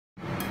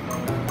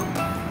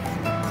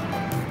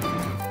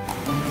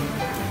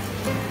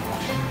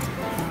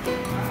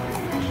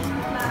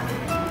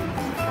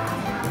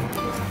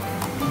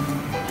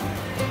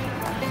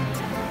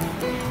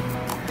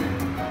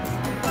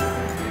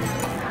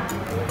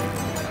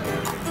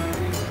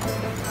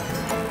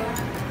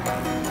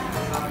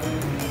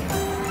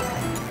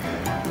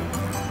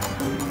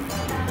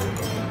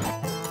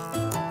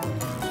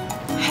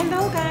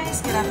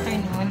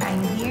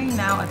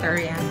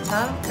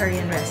Oriental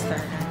Korean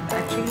restaurant.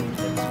 Actually,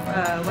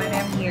 when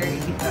I'm here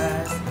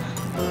because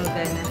we're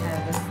gonna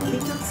have a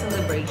little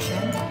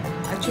celebration.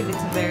 Actually,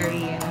 it's a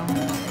very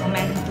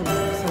momentum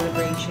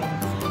celebration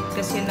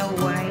because you know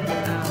why?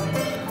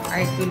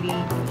 Our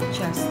colleague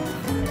just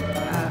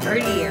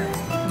earlier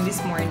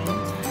this morning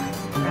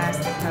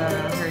passed her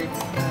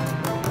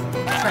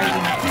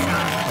driving exam,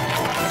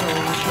 so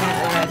she had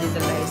already the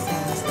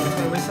license. That's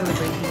why we're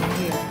celebrating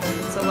here.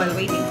 So while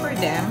waiting for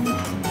them,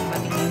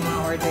 pati yung mga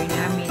order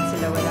namin,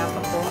 sila wala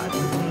pa po at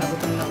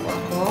gutom na po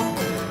ako.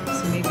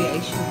 So maybe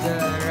I should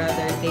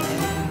rather take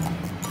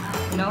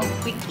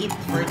quick eat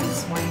for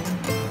this one.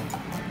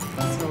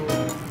 So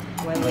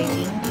while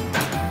waiting,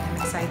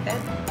 I'm excited.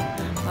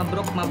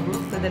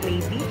 Mabruk to the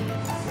lady,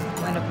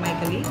 one of my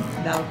colleagues,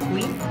 the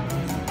queen.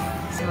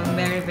 So I'm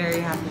very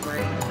happy for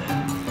it.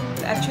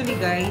 Actually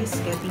guys,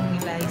 getting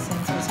a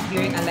license or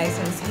securing a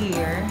license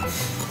here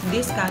in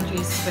this country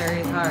is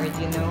very hard,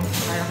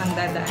 Parang kang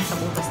dadaan sa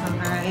butas ng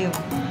karayom.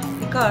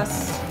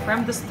 Because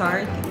from the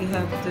start, you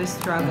have to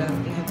struggle.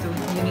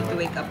 You need to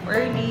wake up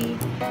early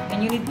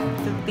and you need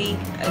to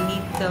take a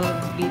little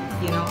bit,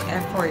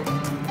 effort.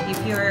 If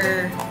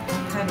you're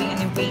having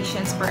an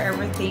impatience for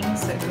everything,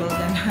 so it will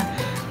gonna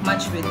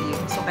match with you.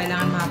 So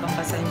kailangan mahabang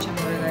pasensya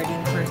mo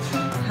regarding for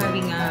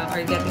having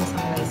or getting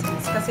some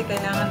license. Kasi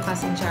kailangan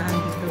pasensyahan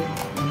dito.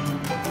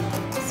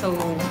 So,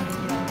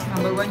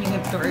 number one, you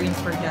have to earn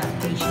for that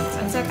patience.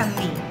 And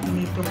secondly,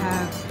 you need to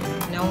have,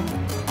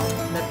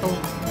 the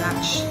tone,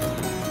 match.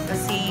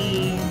 Kasi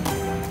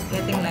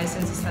getting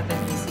license is not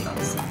that easy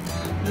also.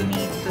 You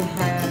need to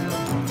have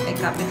a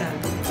capital.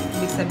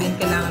 Ibig sabihin,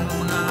 kailangan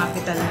mo mga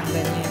capital ng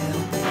ganyan,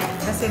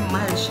 Kasi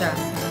mahal siya.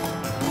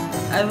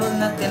 I will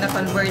not gonna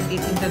convert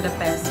it into the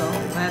peso.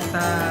 But,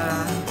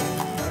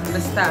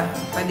 basta,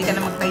 pwede ka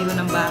na magtayo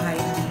ng bahay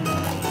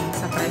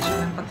sa presyo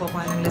ng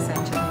pagkukuha ng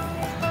lisensya.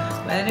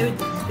 But anyway,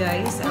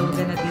 guys, I will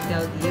gonna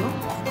detail you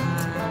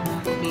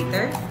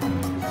later.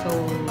 So,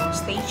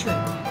 stay tuned.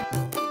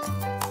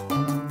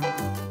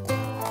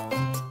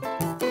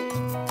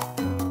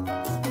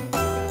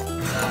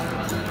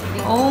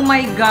 Oh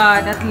my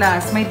God! At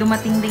last, may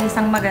dumating din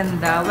isang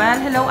maganda. Well,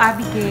 hello,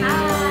 Abigail!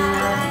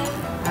 Hi!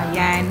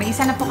 Ayan, may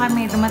isa na po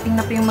kami. Dumating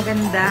na po yung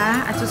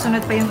maganda at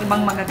susunod pa yung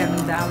ibang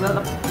magaganda.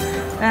 Well,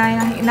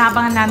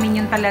 inaabangan namin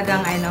yung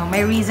talagang,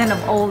 may reason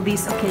of all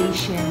this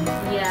occasion.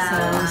 Yeah. So,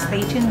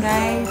 stay tuned,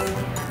 guys.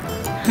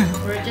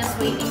 We're just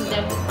waiting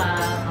them pa.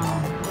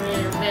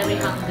 We're very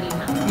hungry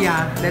now.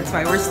 Yeah, that's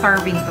why. We're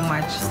starving too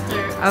much.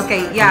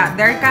 Okay, yeah.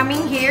 They're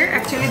coming here.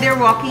 Actually, they're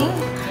walking.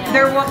 Yeah.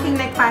 They're walking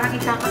like parang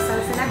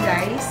ikakasal sila,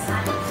 guys.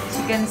 As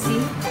you can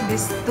see,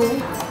 these two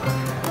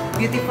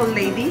beautiful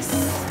ladies.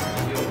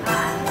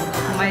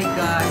 Oh my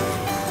God.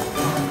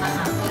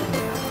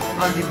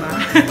 Oh, diba?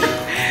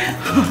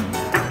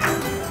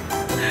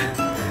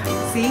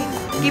 See?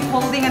 Keep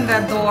holding on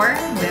the door.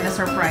 Then a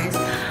surprise.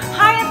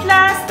 Hi, at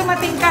last!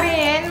 Tumating ka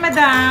rin,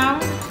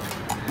 madam.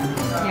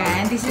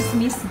 Yan, this is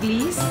Miss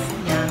Bliss.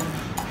 Yan.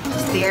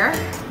 She's there.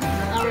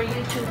 Our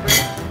YouTuber.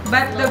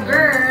 But the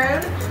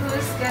girl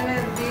who's gonna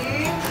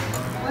be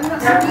one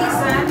of the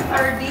reason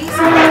for this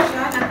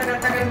occasion, ang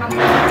tagal-tagal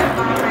mag-move,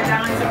 baka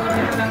kailangan siguro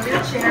nito ng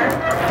wheelchair.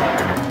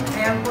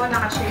 Ayan po,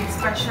 naka-shades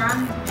pa siya.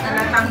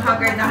 Talatang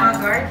haggard na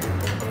haggard.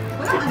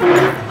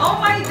 Oh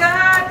my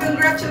God!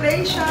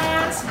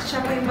 Congratulations!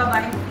 Siya po yung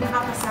babaeng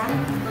nakakasal.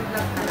 Good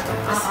luck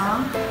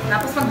talaga.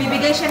 Tapos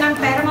magbibigay siya ng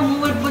pera,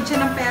 mamumulbud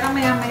siya ng pera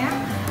maya-maya.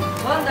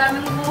 Oh, ang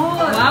daming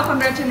food! Wow,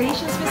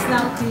 congratulations, Miss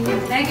Lauti.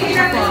 Thank you,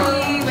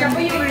 Shirley. Siya po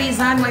yung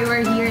reason why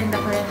we're here in the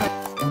current.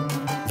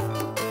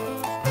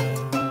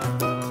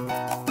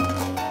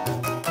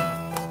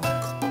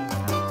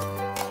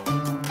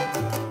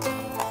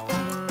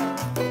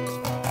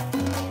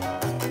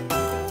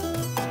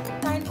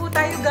 Kain po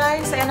tayo,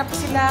 guys. Ayan na po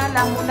sila.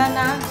 Lamuna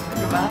na.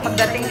 Diba?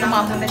 Pagdating,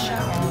 lumamo na siya.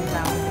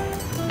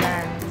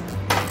 Yan.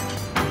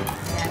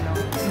 Ayan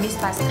o. Si Miss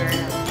Pastor.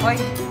 Hoy,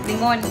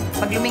 lingon.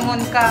 Pag lumingon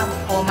ka,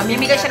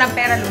 mamimigay siya ng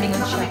pera, lumingon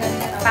siya.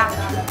 Tak.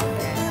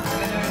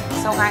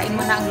 So, kain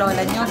mo na ang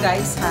lola nyo,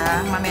 guys,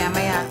 ha?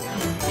 Mamaya-maya.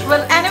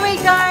 Well, anyway,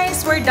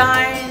 guys, we're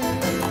done.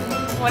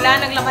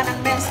 Wala nang laman ng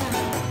mesa.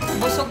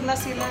 Busog na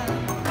sila.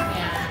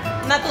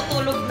 Yeah.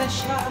 Natutulog na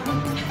siya.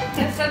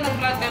 Kasi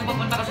nag-vlog kayo,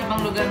 pupunta ka sa ibang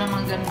lugar na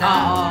maganda.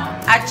 Oo.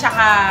 At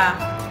saka,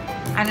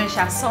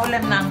 siya,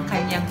 solemn na ang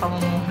kanyang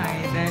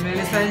pamumuhay. Dahil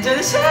nalisan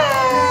siya.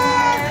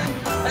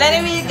 Well,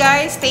 anyway,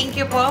 guys, thank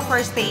you po for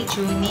stay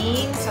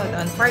tuning. So,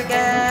 don't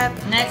forget.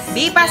 Next.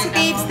 Be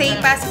positive, stay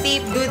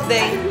positive, good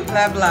day.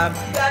 Love, love.